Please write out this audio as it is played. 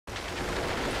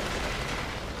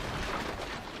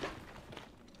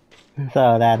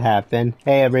So that happened.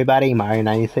 Hey everybody,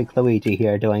 Mario96 Luigi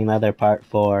here doing another part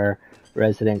for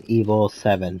Resident Evil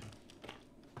 7.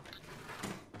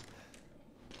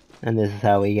 And this is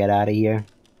how we get out of here.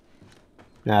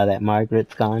 Now that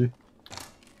Margaret's gone.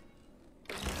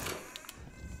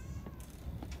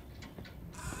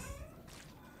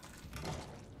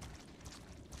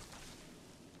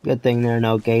 Good thing there are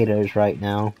no gators right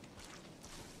now.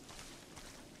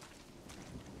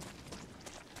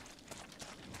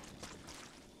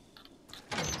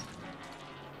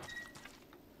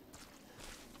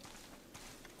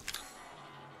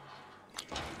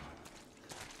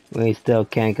 We still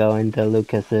can't go into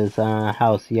Lucas's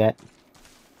house yet.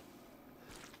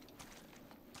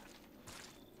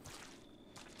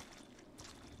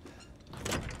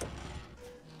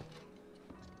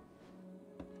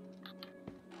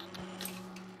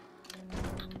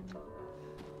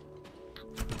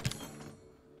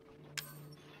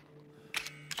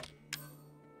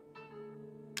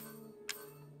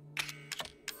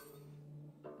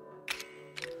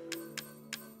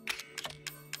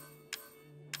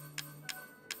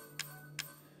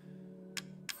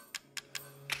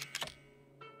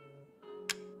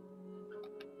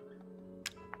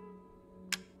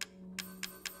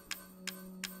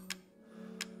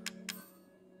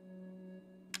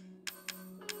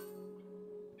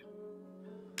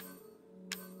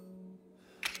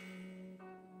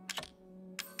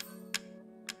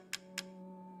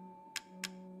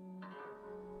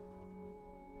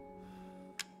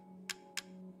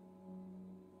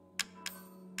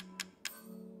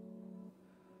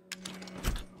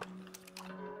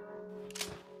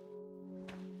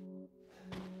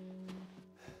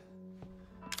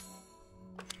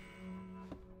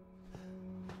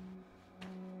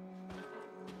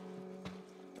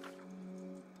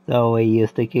 So we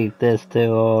used to keep this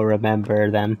to remember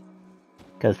them,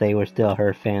 because they were still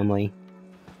her family.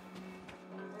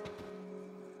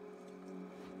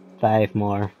 5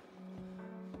 more.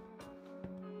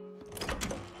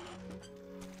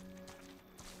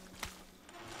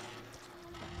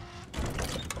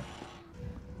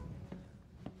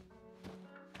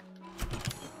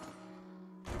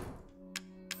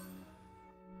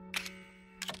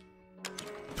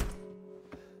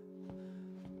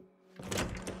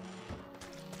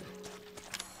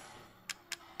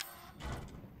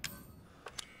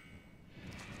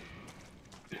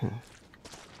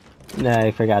 No,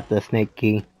 I forgot the snake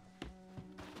key.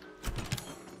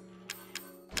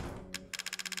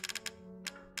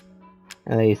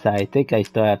 At least I think I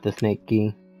still have the snake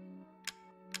key.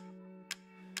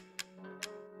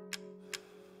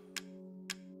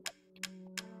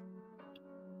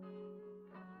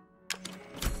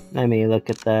 Let me look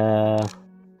at the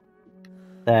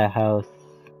house.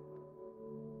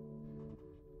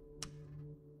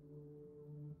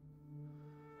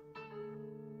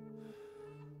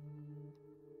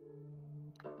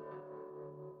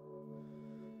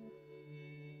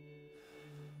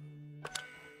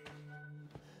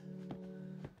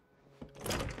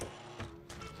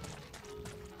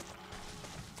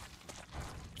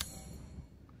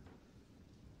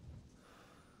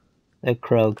 The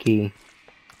crow key.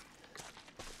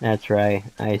 That's right,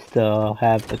 I still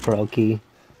have the crow key.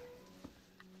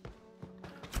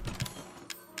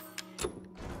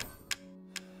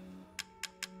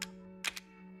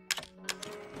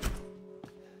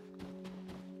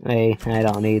 Wait, I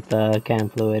don't need the chem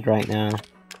fluid right now.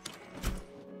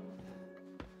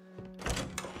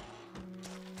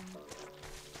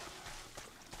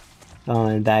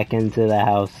 Going back into the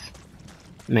house.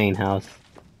 Main house.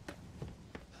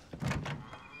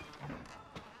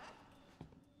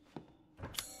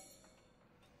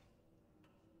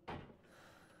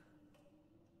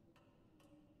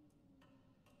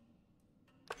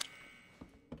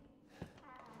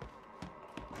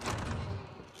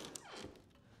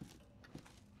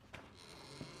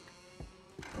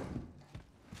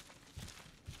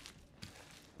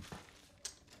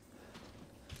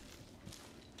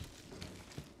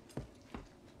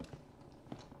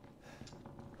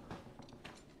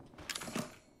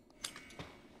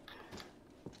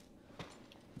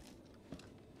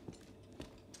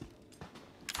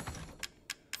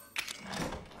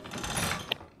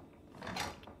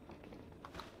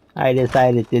 I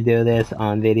decided to do this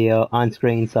on video, on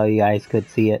screen, so you guys could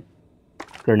see it.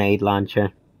 Grenade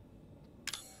launcher.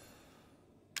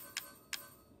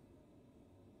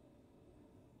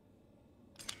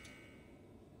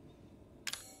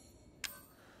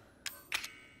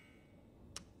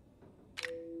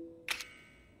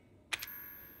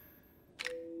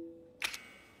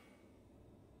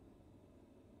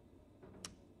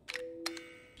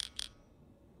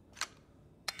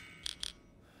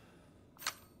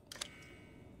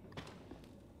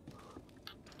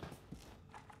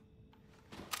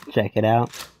 check it out.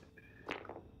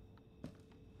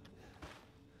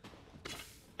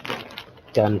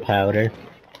 Gunpowder.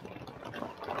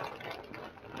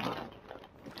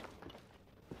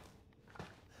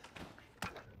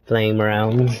 Flame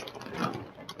rounds.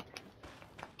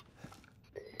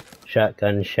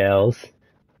 Shotgun shells.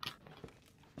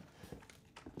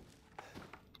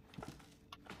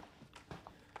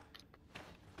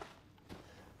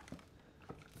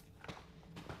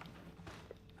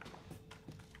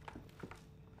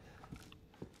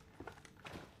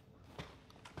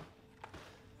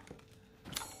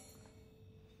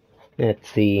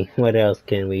 Let's see, what else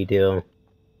can we do?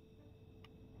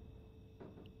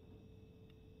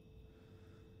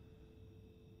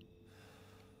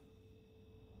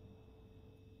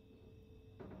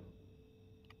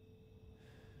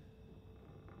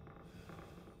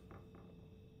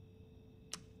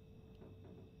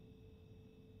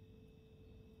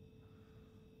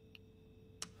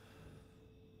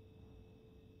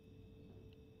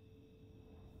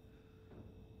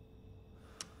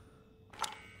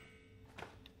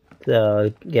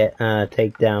 So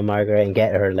take down Margaret and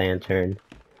get her lantern.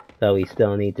 So we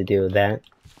still need to do that.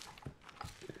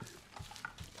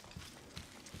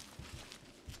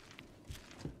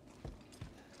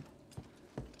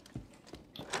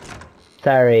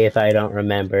 Sorry if I don't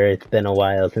remember, it's been a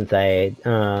while since I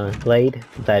played,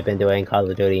 since I've been doing Call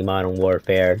of Duty Modern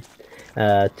Warfare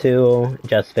 2,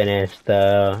 just finished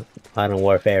the Modern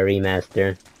Warfare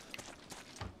Remaster.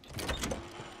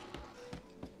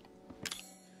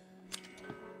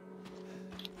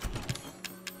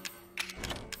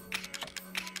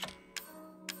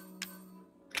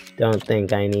 Don't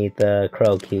think I need the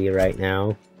crow key right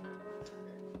now.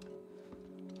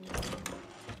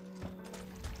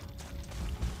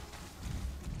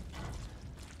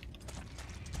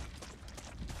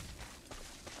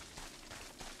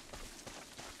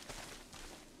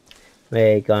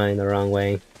 Wait, going the wrong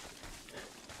way.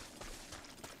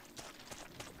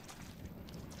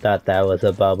 Thought that was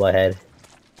a bobblehead.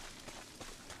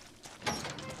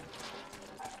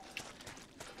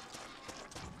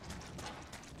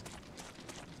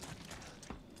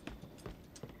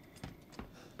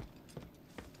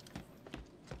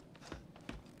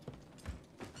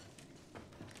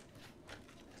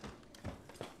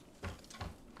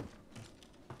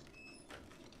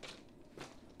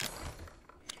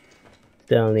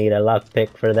 Still need a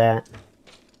lockpick for that.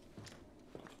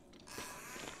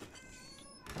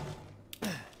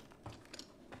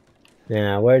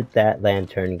 Now, where'd that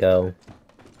lantern go?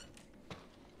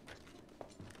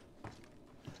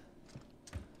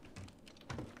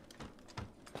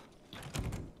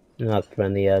 Up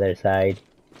from the other side.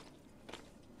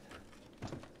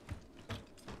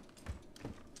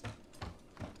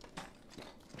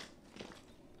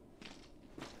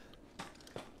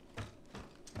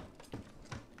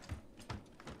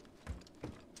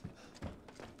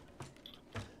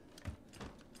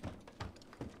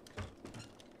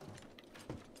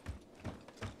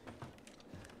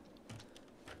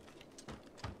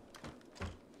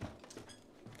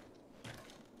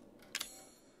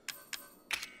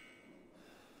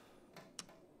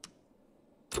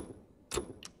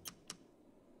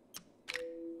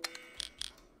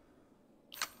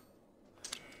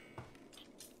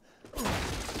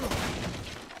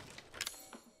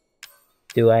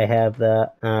 Do I have the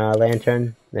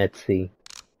lantern? Let's see.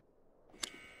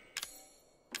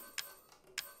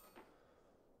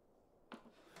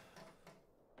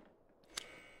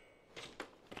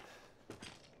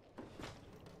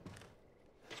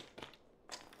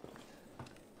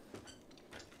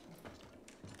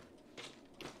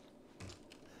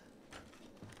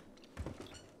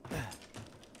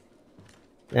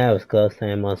 That was close,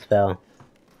 I almost fell.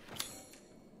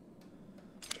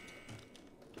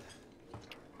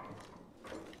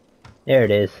 There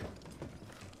it is.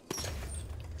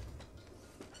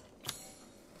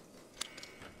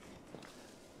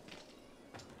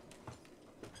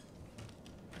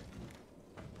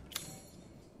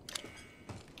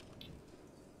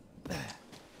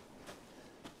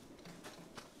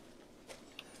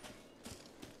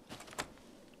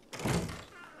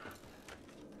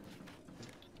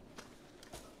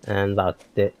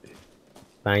 Unlocked it.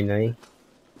 Finally.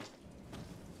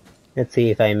 Let's see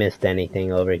if I missed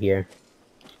anything over here.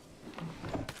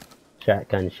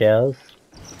 Shotgun shells.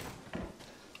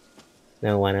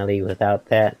 Don't want to leave without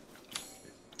that.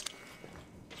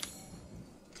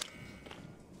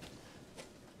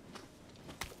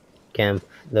 Chem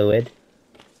fluid.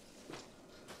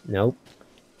 Nope.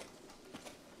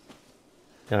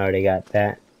 Already got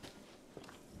that.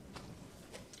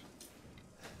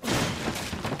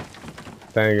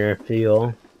 Burner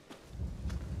fuel.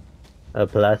 A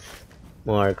plus.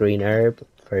 More green herb.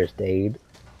 First aid.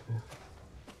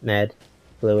 Med.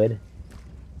 Fluid.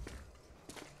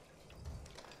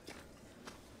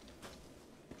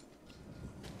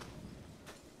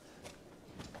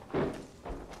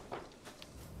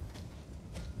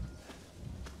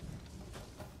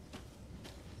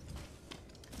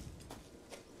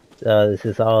 So this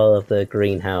is all of the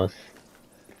greenhouse.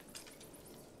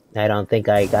 I don't think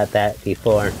I got that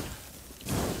before.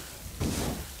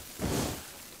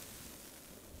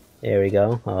 There we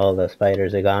go. All the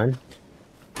spiders are gone.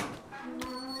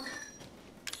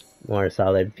 More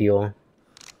solid fuel.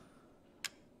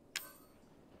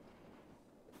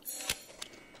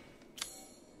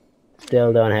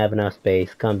 Still don't have enough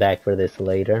space. Come back for this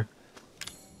later.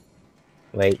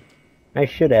 Wait. I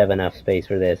should have enough space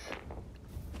for this.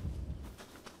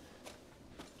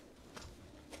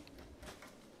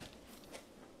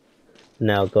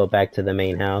 Now go back to the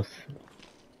main house.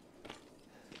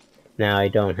 Now I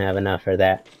don't have enough for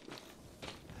that.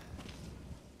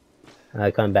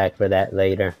 I'll come back for that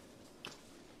later.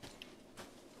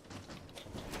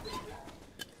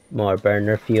 More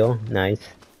burner fuel, nice.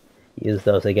 Use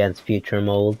those against future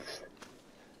molds.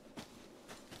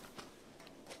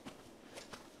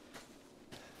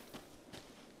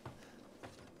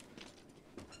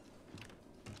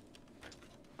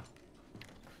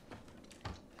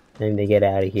 Time to get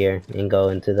out of here and go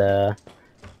into the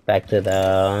back to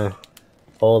the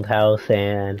old house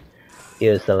and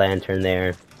use the lantern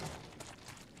there.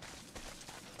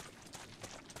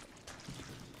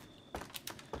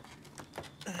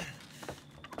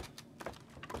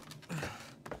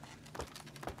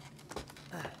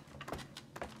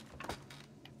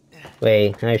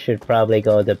 Wait, I should probably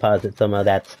go deposit some of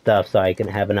that stuff so I can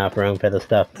have enough room for the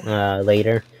stuff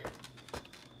later.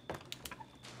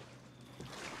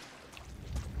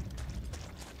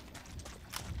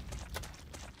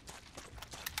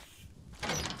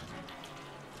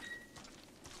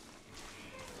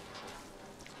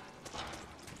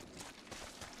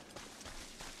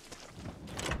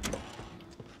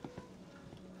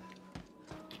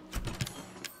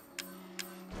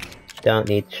 Don't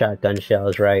need shotgun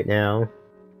shells right now.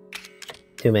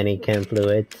 Too many chem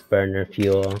fluids, burner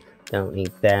fuel, don't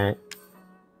need that.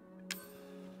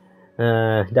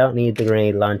 Don't need the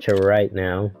grenade launcher right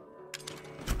now.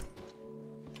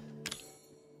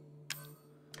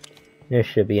 There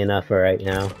should be enough for right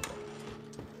now.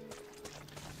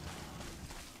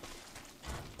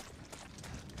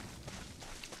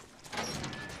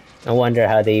 I wonder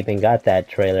how they even got that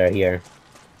trailer here.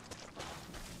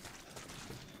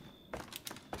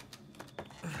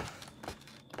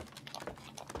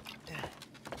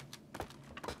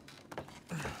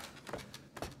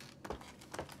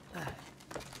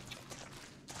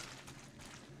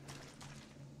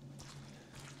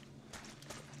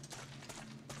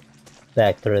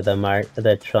 Back through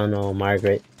the tunnel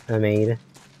Margaret made.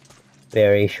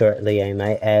 Very shortly, I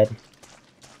might add.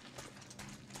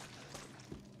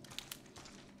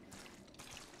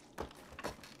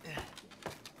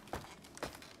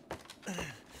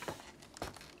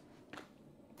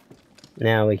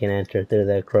 Now we can enter through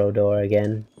the crow door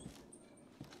again.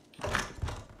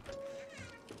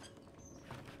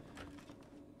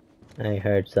 I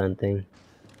heard something.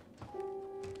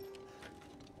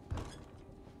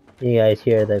 You guys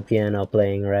hear the piano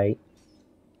playing, right?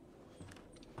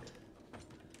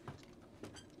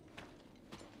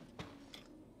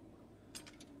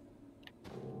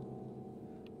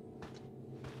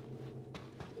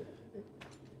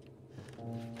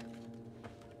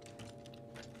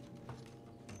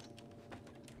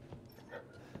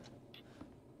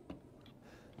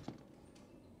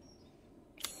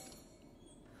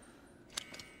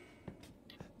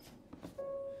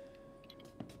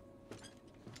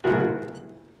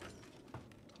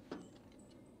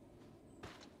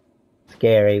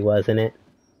 Scary, wasn't it?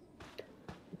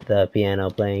 The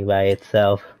piano playing by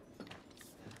itself.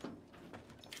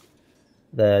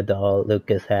 The doll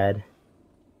Lucas had.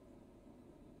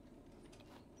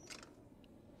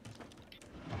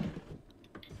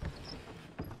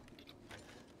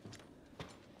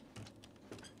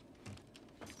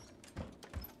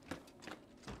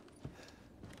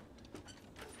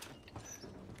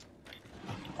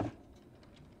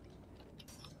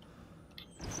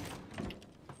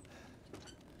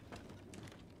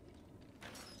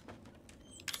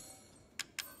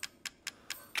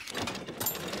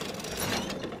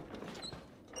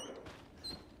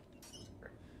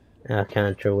 A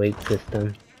counterweight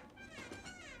system.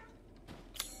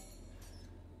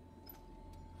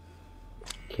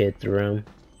 Kids' room.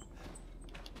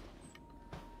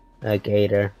 A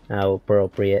gator. How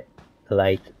appropriate. the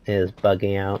light is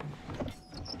bugging out.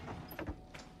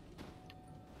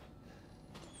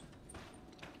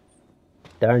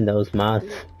 Darn those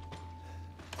moths.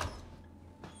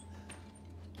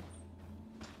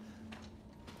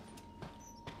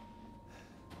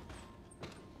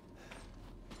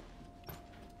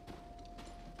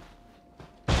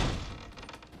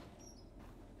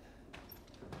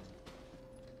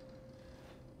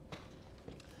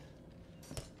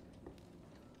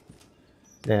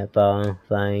 That ball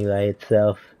flying by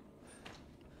itself.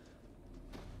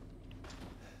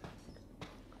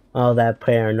 All that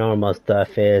paranormal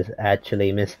stuff is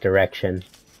actually misdirection.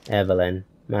 Evelyn,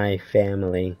 my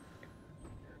family.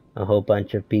 A whole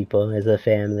bunch of people as a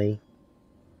family.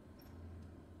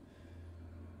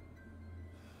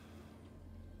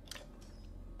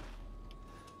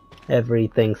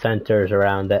 Everything centers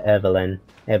around the Evelyn.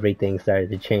 Everything started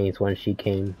to change when she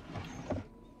came.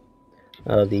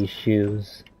 All these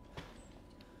shoes.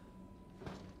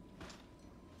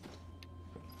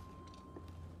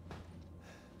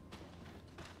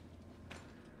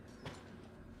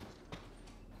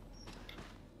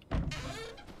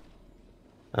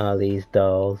 All these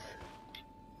dolls.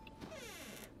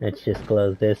 Let's just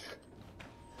close this.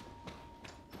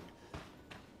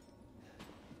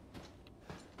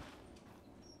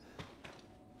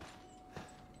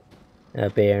 A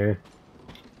bear.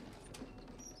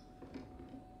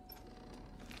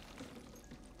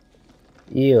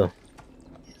 Ew.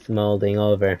 It's molding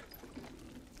over.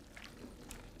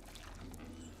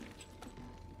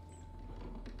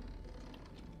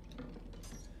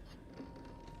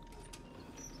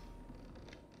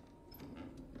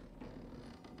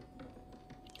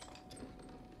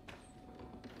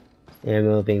 And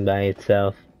moving by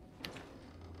itself.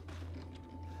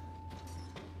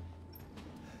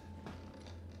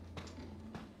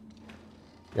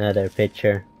 Another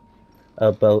picture.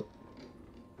 A boat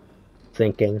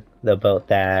sinking. The boat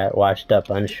that washed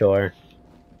up on shore.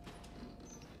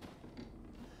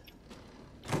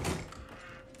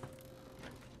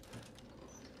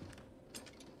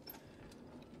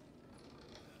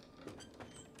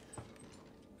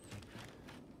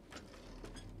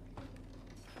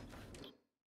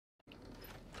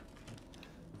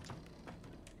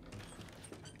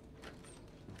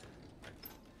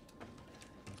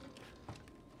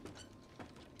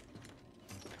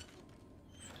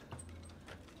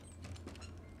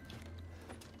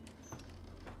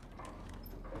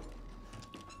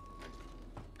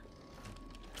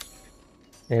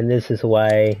 And this is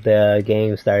why the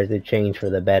game started to change for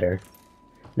the better.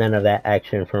 None of that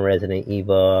action from Resident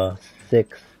Evil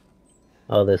 6.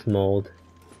 All this mold.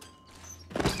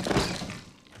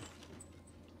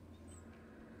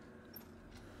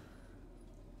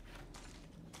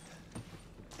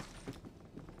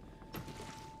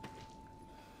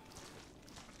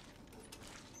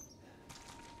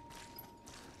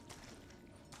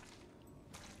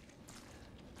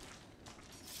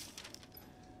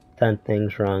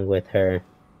 Something's wrong with her.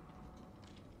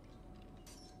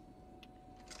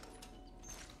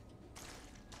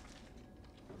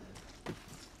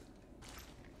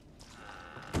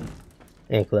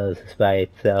 It closes by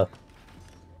itself.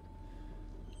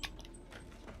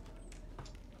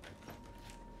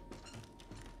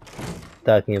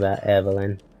 Talking about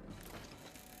Evelyn.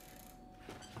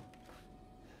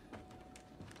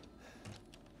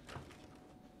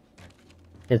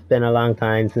 It's been a long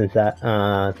time since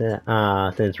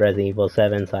since Resident Evil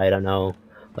 7, so I don't know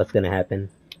what's gonna happen.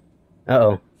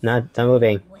 Uh-oh, not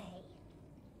moving.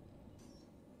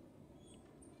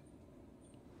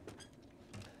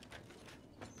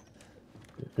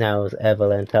 Now it's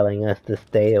Evelyn telling us to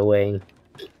stay away.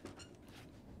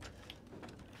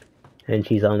 And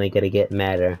she's only gonna get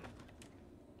madder.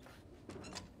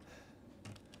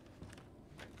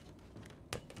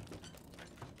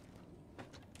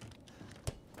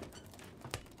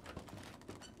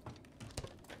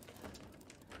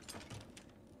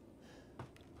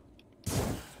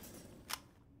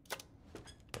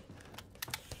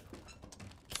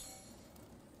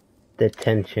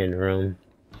 Detention room.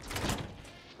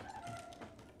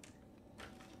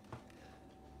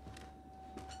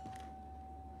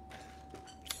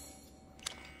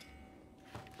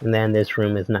 And then this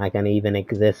room is not gonna even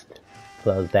exist.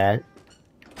 Close that.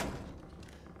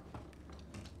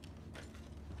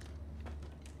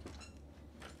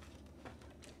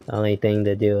 The only thing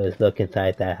to do is look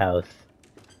inside that house.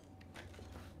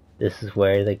 This is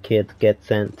where the kids get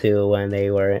sent to when they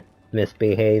were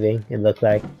misbehaving, it looks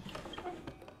like.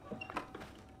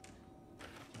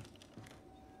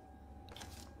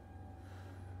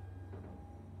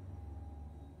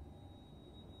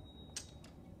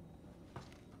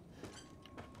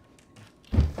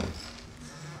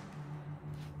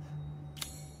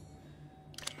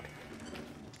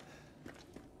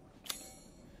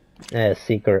 A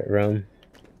secret room.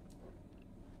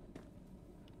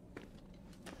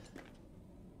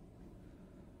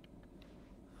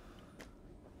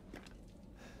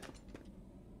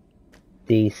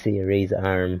 D-series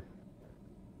arm.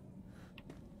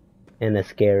 And a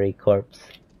scary corpse.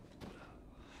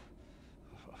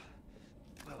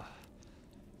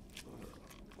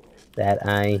 That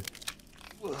eye.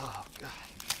 Oh, God.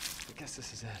 I guess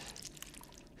this is it.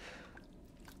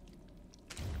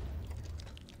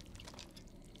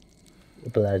 The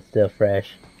blood's still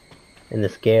fresh. And the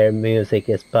scare music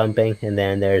is pumping, and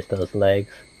then there's those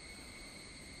legs.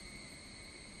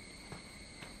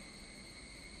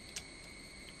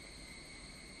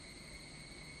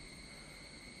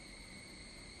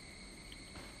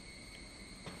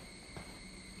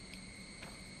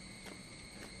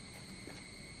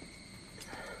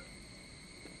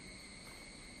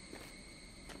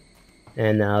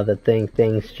 And now the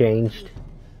things changed.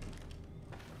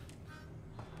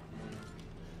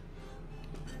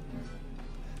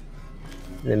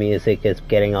 The music is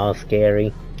getting all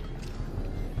scary.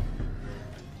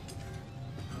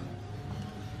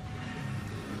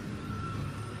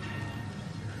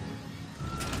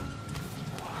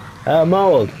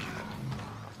 Mold!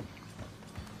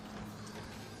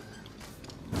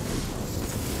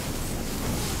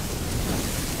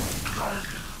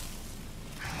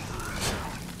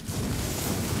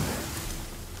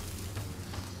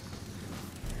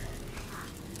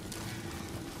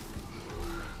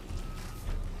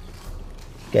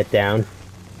 Get down.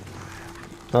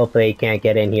 Hopefully he can't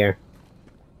get in here.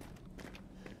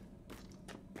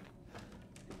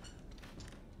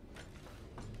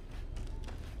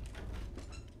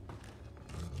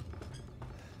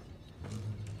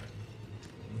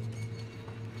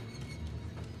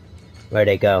 Where'd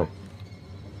they go?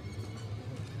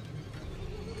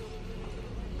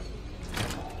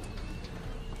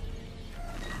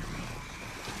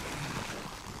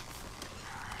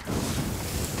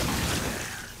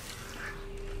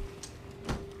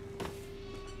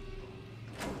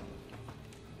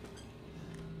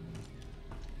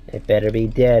 It better be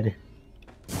dead.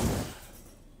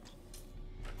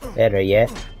 Better yet.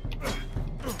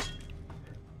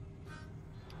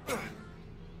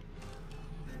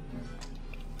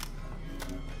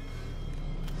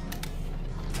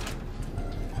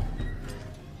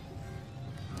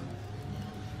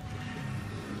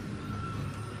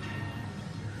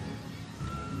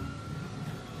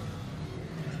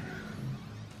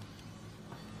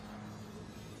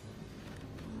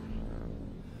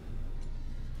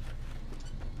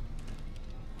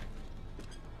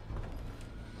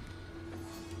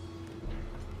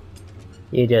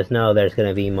 You just know there's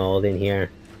gonna be mold in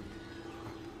here.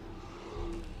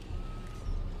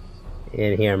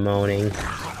 In here moaning.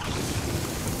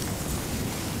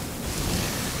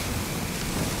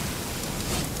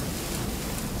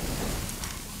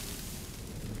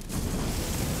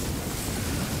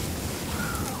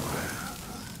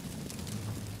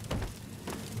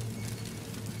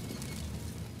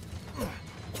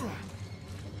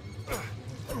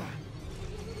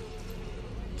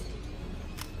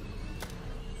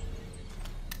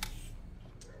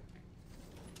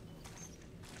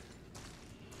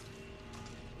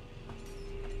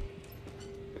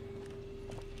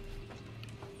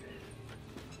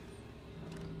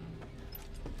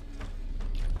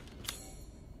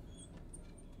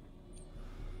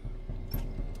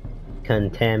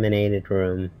 Contaminated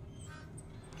room.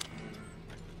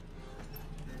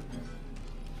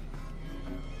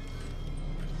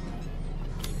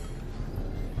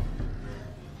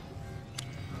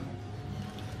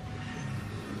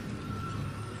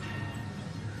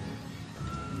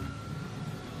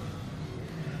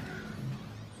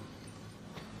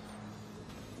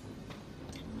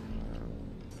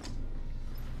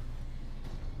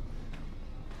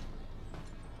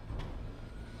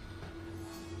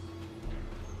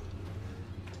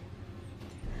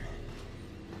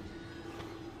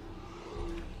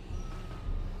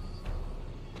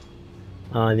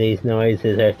 All these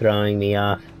noises are throwing me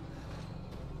off.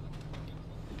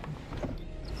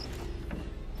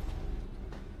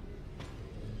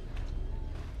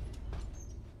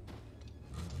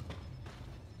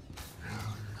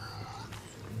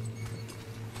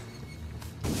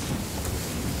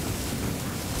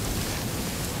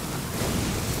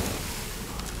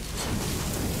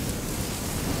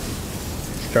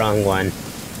 Strong one.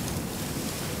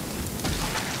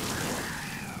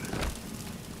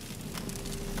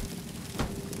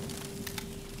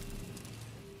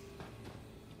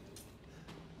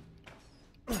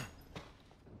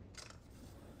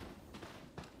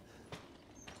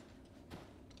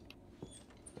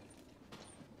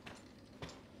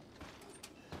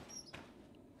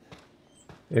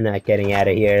 We're not getting out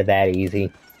of here that easy.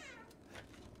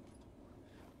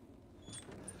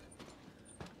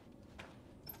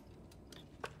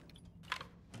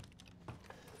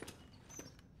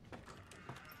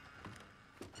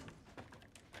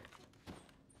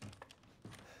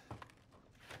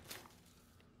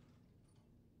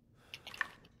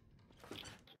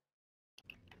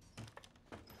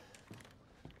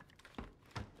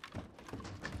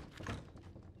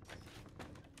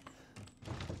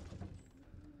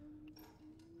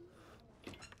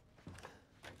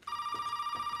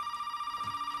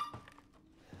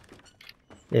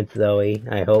 It's Zoe,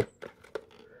 I hope.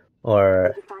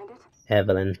 Or Did you find it?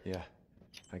 Evelyn. Yeah,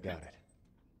 I got it.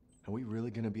 Are we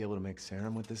really gonna be able to make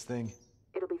serum with this thing?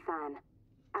 It'll be fine.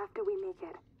 After we make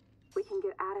it, we can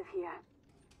get out of here.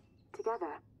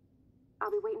 Together.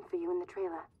 I'll be waiting for you in the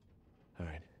trailer.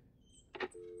 Alright.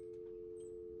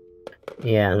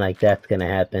 Yeah, like that's gonna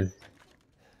happen.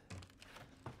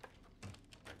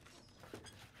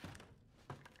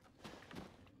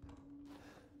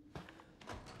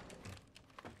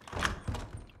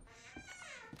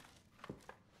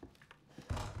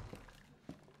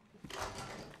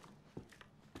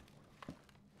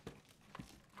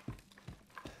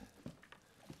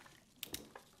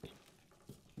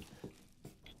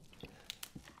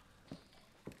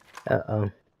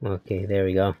 Uh-oh. Okay, there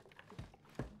we go.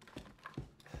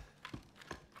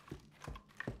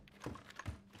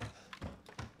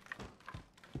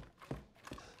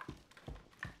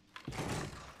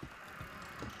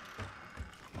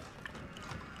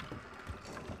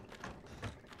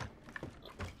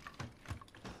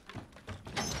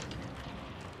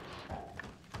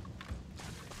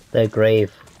 The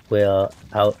grave will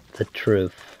out the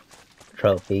truth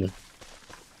trophy.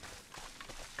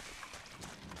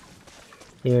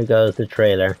 Here goes the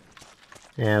trailer.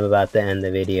 And I'm about to end the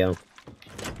video.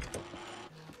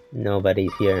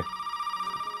 Nobody's here.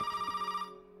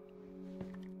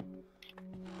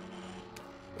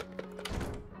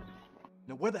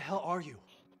 Now where the hell are you?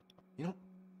 You know,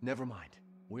 never mind.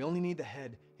 We only need the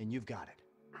head, and you've got it.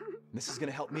 This is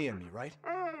gonna help me and me, right?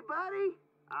 Hey, buddy.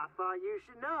 I thought you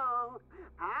should know.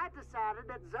 I decided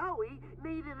that Zoe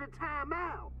needed a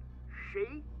timeout.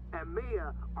 She and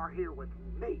Mia are here with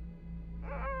me.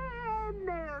 And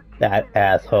they're That keeping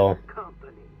asshole.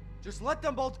 company. Just let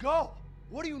them both go!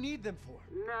 What do you need them for?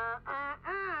 Nah,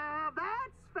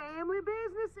 that's family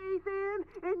business, Ethan,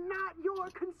 and not your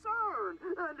concern.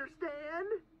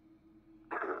 Understand?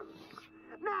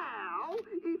 Now,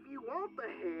 if you want the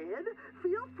head,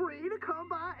 feel free to come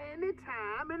by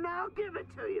anytime and I'll give it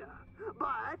to you.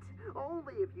 But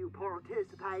only if you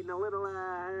participate in a little,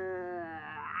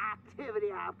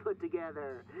 activity I put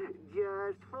together.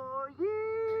 Just for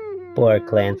you. Poor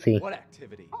Clancy. What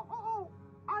activity? Oh,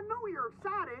 I know you're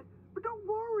excited, but don't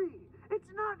worry.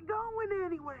 It's not going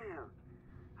anywhere.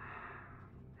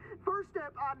 First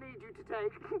step I need you to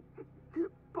take,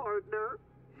 partner,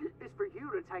 is for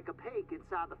you to take a peek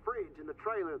inside the fridge in the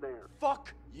trailer there.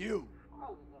 Fuck you!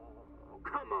 Oh,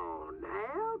 come on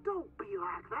now. Don't be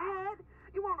like that.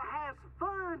 You want to have some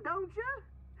fun, don't you?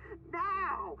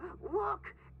 Now, look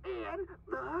in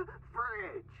the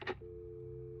fridge.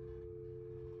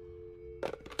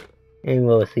 And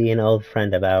we'll see an old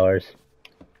friend of ours.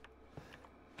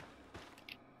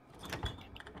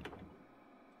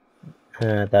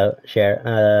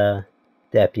 The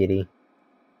deputy.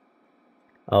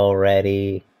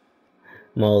 Already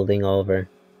molding over.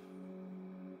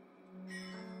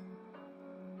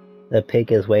 The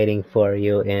pig is waiting for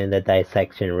you in the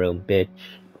dissection room, bitch.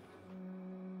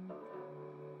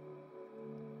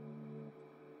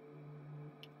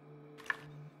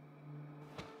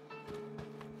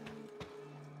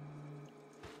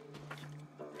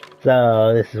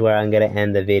 So, this is where I'm gonna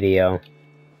end the video.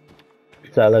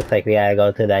 So it looks like we gotta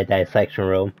go to that dissection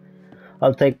room.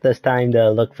 I'll take this time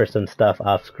to look for some stuff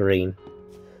off screen.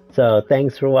 So,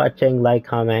 thanks for watching, like,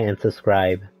 comment, and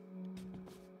subscribe.